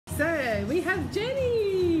So we have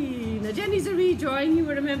Jenny. Now Jenny's a rejoin, you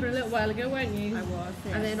will remember a little while ago, weren't you? I was,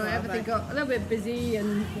 yes. And then everything got a little bit busy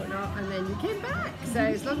and whatnot, and then you came back. So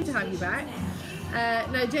it's lovely to have you back.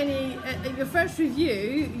 Now Jenny, at your first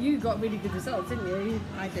review, you got really good results, didn't you?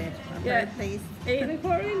 I did. I'm very pleased.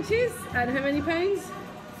 8¼ inches. And how many pounds?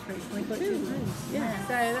 3.2 pounds. Yeah,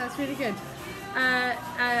 so that's really good.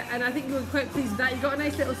 And I think you were quite pleased with that. You got a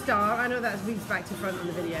nice little star. I know that reads back to front on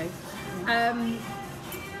the video.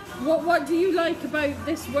 What do you like about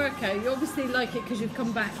this workout? You obviously like it because you've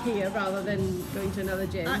come back here rather than going to another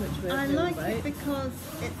gym, which we're I doing like about. it because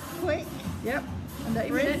it's quick. Yep. And 30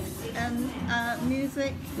 brisk minutes. and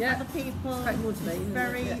music, Yeah. other people. Quite motivating, isn't it?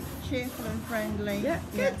 Very Yeah. cheerful and friendly. Yeah,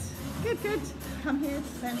 good. Good. Come here,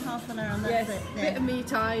 spend half an hour and Yes, that's it. Yeah. bit of me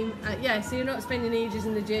time. So you're not spending ages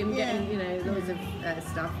in the gym Yeah. getting, loads of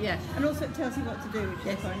stuff. Yeah. And also it tells you what to do, which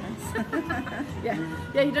is quite nice.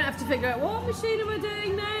 Yeah, you don't have to figure out what machine am I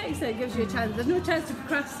doing next. So it gives you a chance. There's no chance to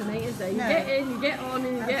procrastinate, is there? You get in, you get on,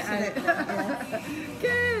 and you get out. Yeah.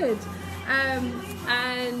 Good.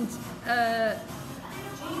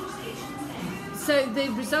 So the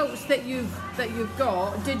results that you've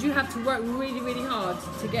got, did you have to work really hard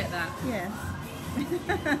to get that? Yes.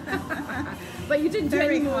 But you didn't do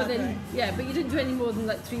Very any more hard, than right? But you didn't do any more than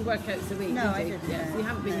like 3 workouts a week. No, did I you? didn't. Yeah, No. so you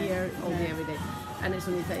haven't been here all day every day, and it's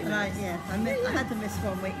only 30 And minutes. I had to miss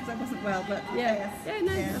 1 week because I wasn't well, but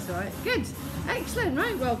That's all right. Good, excellent.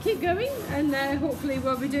 Right, well, keep going, and hopefully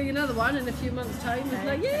we'll be doing another one in a few months' time. It's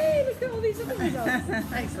like, yay! Look at all these other results.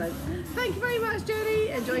 Excellent. Thank you very much, Jodie.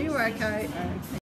 Enjoy your workout.